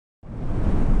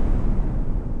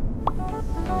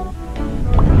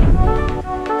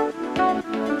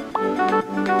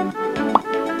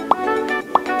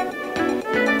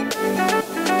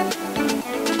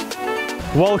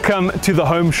Welcome to the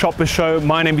Home Shopper Show.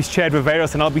 My name is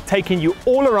Viveiros and I'll be taking you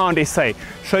all around SA,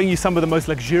 showing you some of the most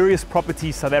luxurious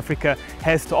properties South Africa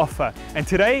has to offer. And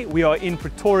today we are in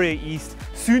Pretoria East,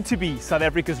 soon to be South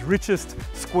Africa's richest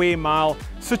square mile,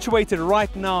 situated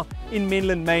right now in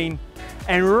Menlyn Maine.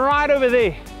 And right over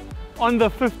there on the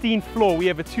 15th floor, we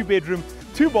have a 2-bedroom,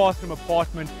 2-bathroom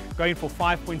apartment going for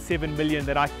 5.7 million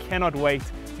that I cannot wait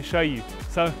to show you.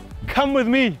 So come with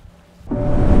me.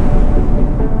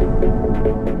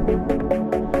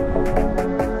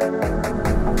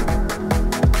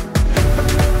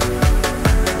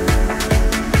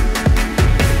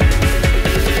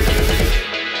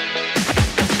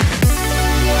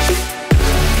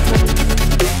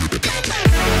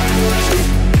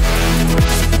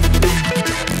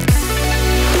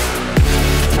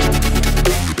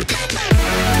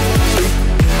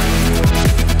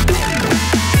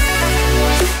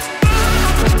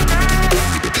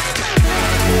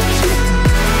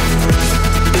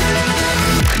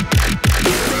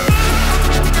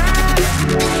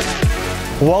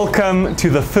 Welcome to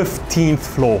the 15th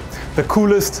floor, the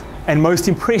coolest and most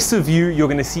impressive view you're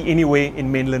going to see anywhere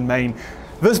in Menlyn Maine.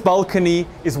 This balcony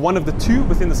is one of the 2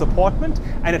 within this apartment,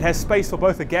 and it has space for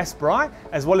both a gas braai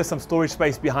as well as some storage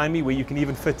space behind me where you can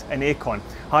even fit an aircon.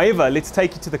 However, let's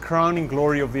take you to the crowning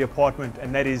glory of the apartment,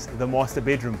 and that is the master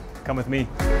bedroom. Come with me.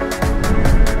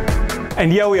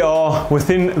 And here we are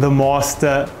within the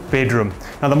master bedroom.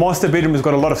 Now the master bedroom has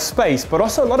got a lot of space, but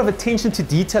also a lot of attention to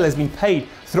detail has been paid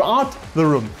throughout the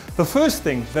room. The first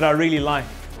thing that I really like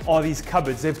are these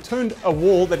cupboards. They've turned a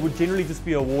wall that would generally just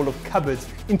be a wall of cupboards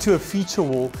into a feature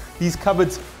wall. These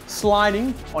cupboards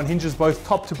sliding on hinges both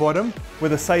top to bottom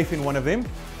with a safe in one of them.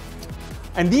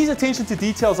 And these attention to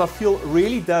details, I feel,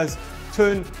 really does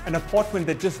turn an apartment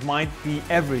that just might be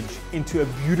average into a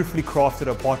beautifully crafted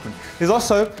apartment. There's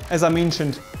also, as I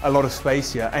mentioned, a lot of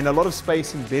space here, and a lot of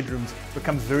space in bedrooms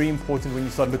becomes very important when you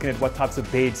start looking at what types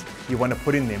of beds you want to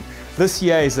put in them. This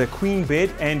here is a queen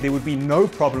bed, and there would be no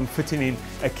problem fitting in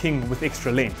a king with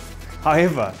extra length.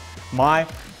 However, my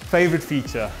favorite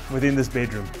feature within this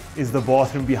bedroom is the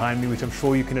bathroom behind me, which I'm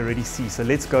sure you can already see. So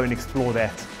let's go and explore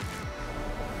that.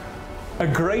 A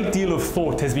great deal of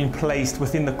thought has been placed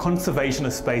within the conservation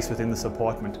of space within this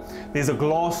apartment. There's a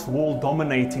glass wall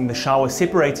dominating the shower,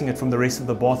 separating it from the rest of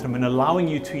the bathroom and allowing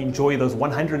you to enjoy those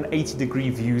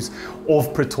 180-degree views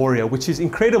of Pretoria, which is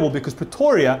incredible because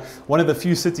Pretoria, one of the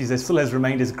few cities that still has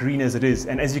remained as green as it is.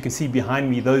 And as you can see behind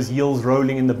me, those hills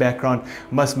rolling in the background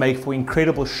must make for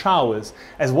incredible showers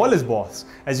as well as baths.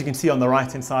 As you can see on the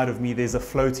right-hand side of me, there's a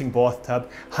floating bathtub,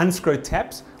 Hansgrohe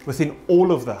taps within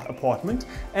all of the apartment,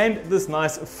 and this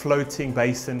nice floating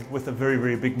basin with a very,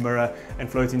 very big mirror and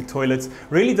floating toilets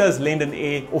really does lend an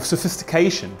air of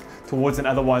sophistication towards an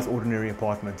otherwise ordinary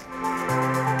apartment.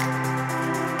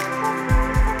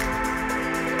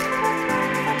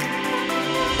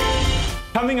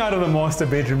 Coming out of the master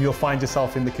bedroom, you'll find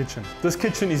yourself in the kitchen. This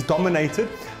kitchen is dominated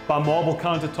by marble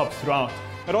countertops throughout.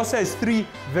 It also has 3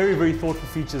 very, very thoughtful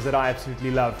features that I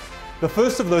absolutely love. The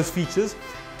first of those features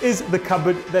is the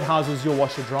cupboard that houses your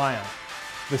washer dryer.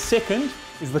 The second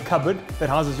is the cupboard that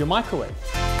houses your microwave.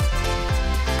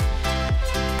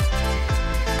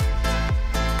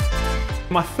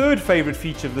 My third favorite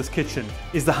feature of this kitchen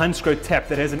is the Hansgrohe tap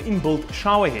that has an inbuilt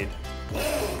shower head.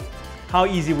 How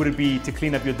easy would it be to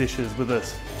clean up your dishes with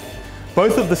this?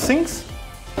 Both of the sinks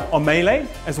are melee,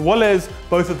 as well as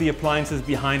both of the appliances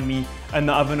behind me and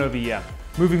the oven over here.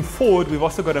 Moving forward, we've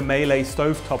also got a melee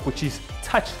stovetop, which is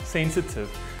touch sensitive.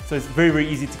 So it's very, very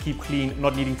easy to keep clean,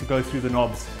 not needing to go through the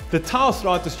knobs. The tiles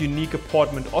throughout this unique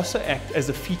apartment also act as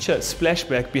a feature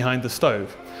splashback behind the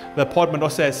stove. The apartment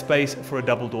also has space for a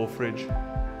double door fridge.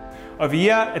 Over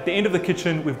here, at the end of the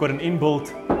kitchen, we've got an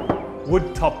inbuilt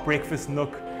wood top breakfast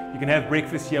nook. You can have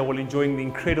breakfast here while enjoying the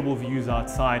incredible views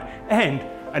outside. And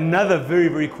another very,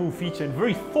 very cool feature and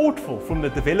very thoughtful from the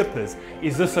developers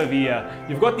is this over here.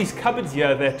 You've got these cupboards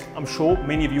here that I'm sure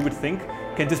many of you would think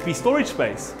can just be storage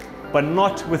space, but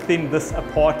not within this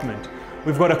apartment.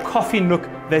 We've got a coffee nook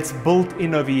that's built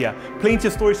in over here. Plenty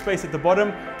of storage space at the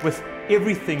bottom with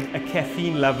everything a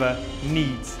caffeine lover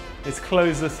needs. Let's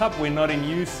close this up, we're not in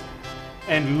use,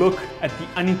 and look at the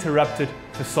uninterrupted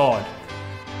facade.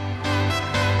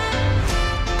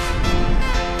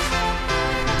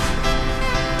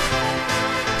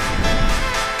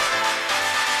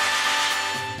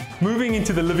 Moving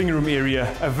into the living room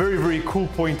area, a very, very cool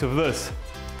point of this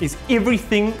is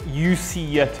everything you see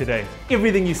here today,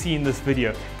 everything you see in this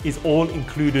video is all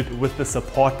included with this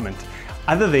apartment.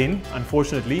 other than,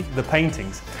 unfortunately, the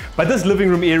paintings. But this living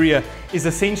room area is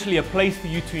essentially a place for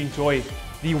you to enjoy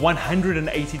the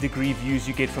 180-degree views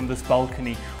you get from this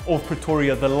balcony of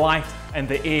Pretoria, the light and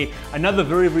the air. Another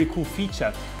very, very cool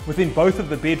feature within both of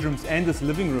the bedrooms and this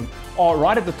living room are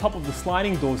right at the top of the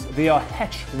sliding doors. There are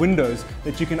hatch windows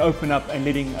that you can open up and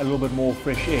letting a little bit more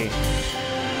fresh air.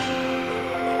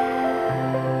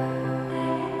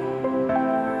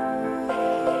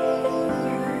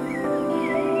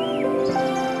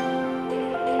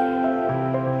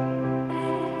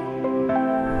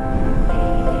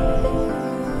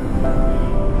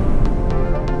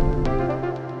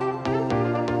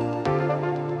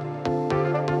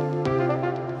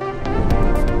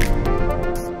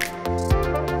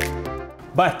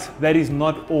 But that is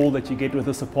not all that you get with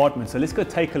this apartment. So let's go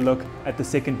take a look at the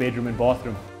second bedroom and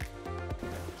bathroom.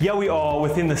 Here we are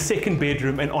within the second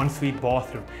bedroom and ensuite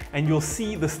bathroom, and you'll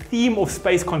see this theme of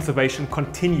space conservation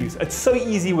continues. It's so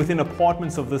easy within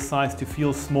apartments of this size to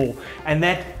feel small, and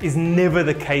that is never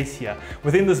the case here.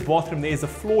 Within this bathroom there is a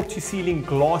floor-to-ceiling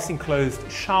glass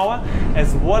enclosed shower,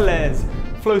 as well as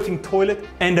floating toilet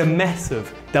and a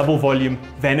massive double volume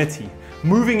vanity.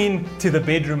 Moving into the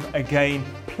bedroom again,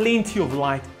 plenty of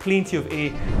light, plenty of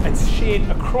air. It's shared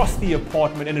across the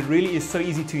apartment and it really is so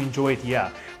easy to enjoy it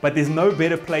here. But there's no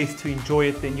better place to enjoy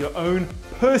it than your own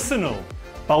personal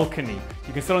balcony.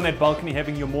 You can sit on that balcony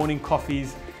having your morning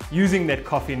coffees, using that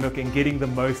coffee nook and getting the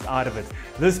most out of it.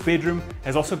 This bedroom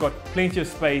has also got plenty of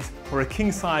space for a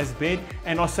king-size bed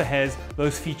and also has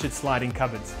those featured sliding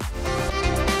cupboards.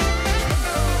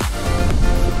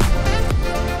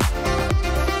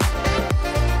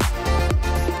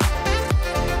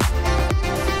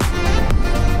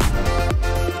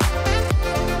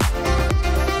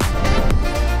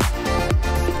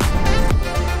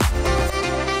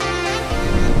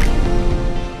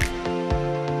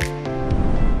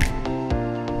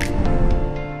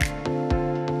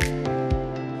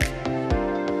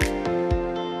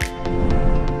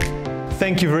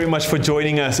 Thank you very much for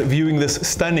joining us viewing this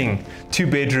stunning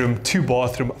 2-bedroom,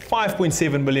 2-bathroom,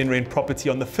 5.7 million rand property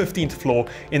on the 15th floor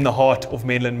in the heart of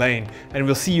Menlyn Maine. And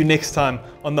we'll see you next time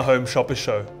on the Home Shopper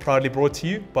Show, proudly brought to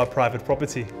you by Private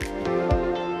Property.